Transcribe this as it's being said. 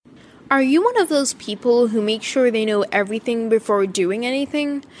Are you one of those people who make sure they know everything before doing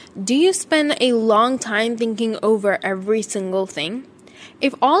anything? Do you spend a long time thinking over every single thing?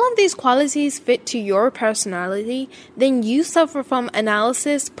 If all of these qualities fit to your personality, then you suffer from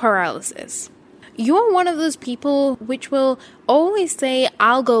analysis paralysis. You are one of those people which will always say,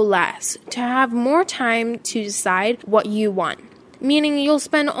 I'll go last, to have more time to decide what you want. Meaning you'll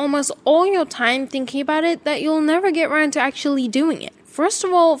spend almost all your time thinking about it that you'll never get around to actually doing it. First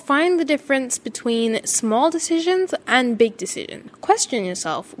of all, find the difference between small decisions and big decisions. Question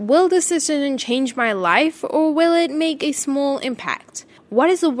yourself, will this decision change my life or will it make a small impact? What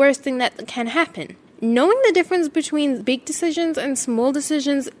is the worst thing that can happen? Knowing the difference between big decisions and small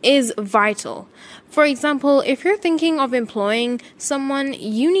decisions is vital. For example, if you're thinking of employing someone,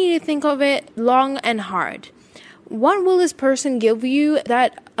 you need to think of it long and hard. What will this person give you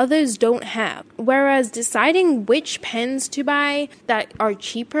that others don't have? Whereas deciding which pens to buy that are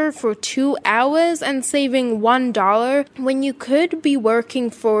cheaper for 2 hours and saving $1 when you could be working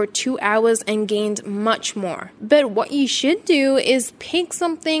for 2 hours and gained much more. But what you should do is pick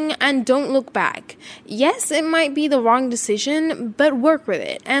something and don't look back. Yes, it might be the wrong decision, but work with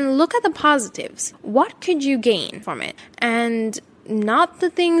it and look at the positives. What could you gain from it? And not the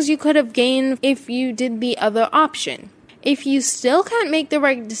things you could have gained if you did the other option. If you still can't make the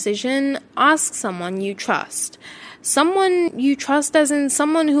right decision, ask someone you trust. Someone you trust as in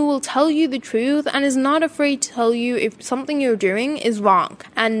someone who will tell you the truth and is not afraid to tell you if something you're doing is wrong,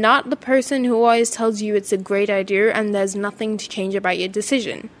 and not the person who always tells you it's a great idea and there's nothing to change about your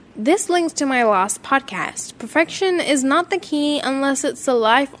decision. This links to my last podcast. Perfection is not the key unless it's a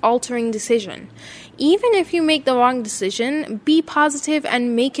life-altering decision. Even if you make the wrong decision, be positive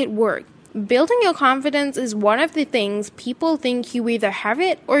and make it work. Building your confidence is one of the things people think you either have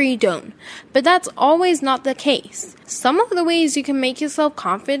it or you don't, but that's always not the case. Some of the ways you can make yourself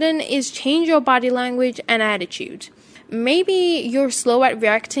confident is change your body language and attitude. Maybe you're slow at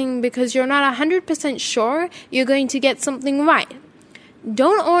reacting because you're not 100% sure you're going to get something right.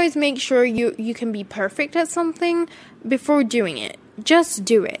 Don't always make sure you can be perfect at something before doing it. Just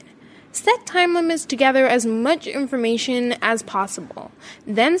do it. Set time limits to gather as much information as possible.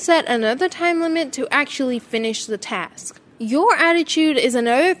 Then set another time limit to actually finish the task. Your attitude is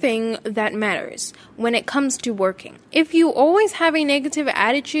another thing that matters when it comes to working. If you always have a negative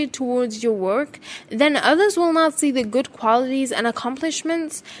attitude towards your work, then others will not see the good qualities and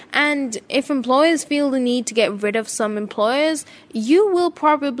accomplishments, and if employers feel the need to get rid of some employers, you will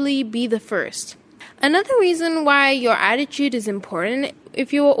probably be the first. Another reason why your attitude is important,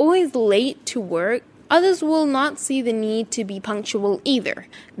 if you are always late to work, others will not see the need to be punctual either.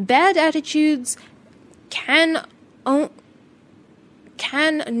 Bad attitudes can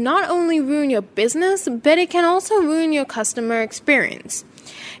not only ruin your business, but it can also ruin your customer experience.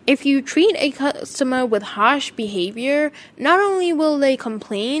 If you treat a customer with harsh behavior, not only will they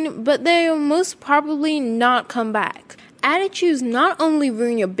complain, but they will most probably not come back. Attitudes not only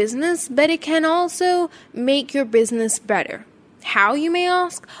ruin your business, but it can also make your business better. How, you may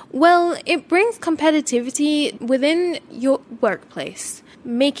ask? Well, it brings competitivity within your workplace,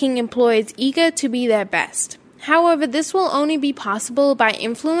 making employees eager to be their best. However, this will only be possible by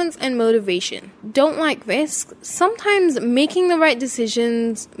influence and motivation. Don't like risks? Sometimes making the right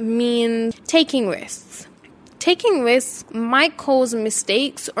decisions means taking risks. Taking risks might cause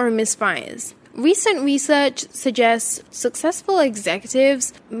mistakes or misfires. Recent research suggests successful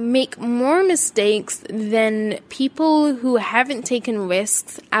executives make more mistakes than people who haven't taken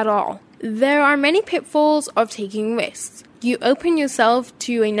risks at all. There are many pitfalls of taking risks. You open yourself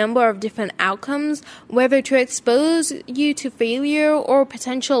to a number of different outcomes, whether to expose you to failure or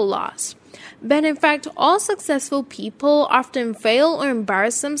potential loss. But in fact, all successful people often fail or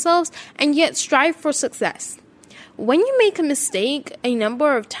embarrass themselves and yet strive for success. When you make a mistake a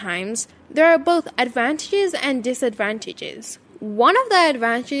number of times, there are both advantages and disadvantages. One of the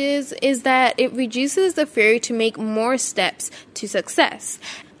advantages is that it reduces the fear to make more steps to success,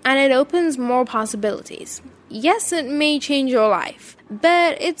 and it opens more possibilities. Yes, it may change your life,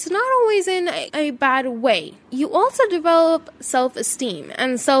 but it's not always in a bad way. You also develop self-esteem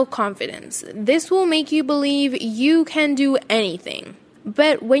and self-confidence. This will make you believe you can do anything.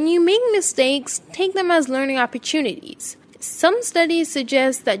 But when you make mistakes, take them as learning opportunities. Some studies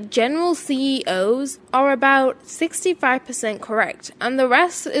suggest that general CEOs are about 65% correct, and the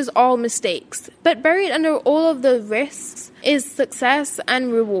rest is all mistakes. But buried under all of the risks is success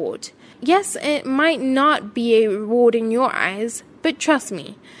and reward. Yes, it might not be a reward in your eyes, but trust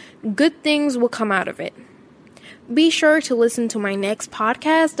me, good things will come out of it. Be sure to listen to my next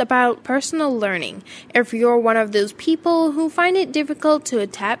podcast about personal learning if you're one of those people who find it difficult to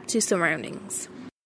adapt to surroundings.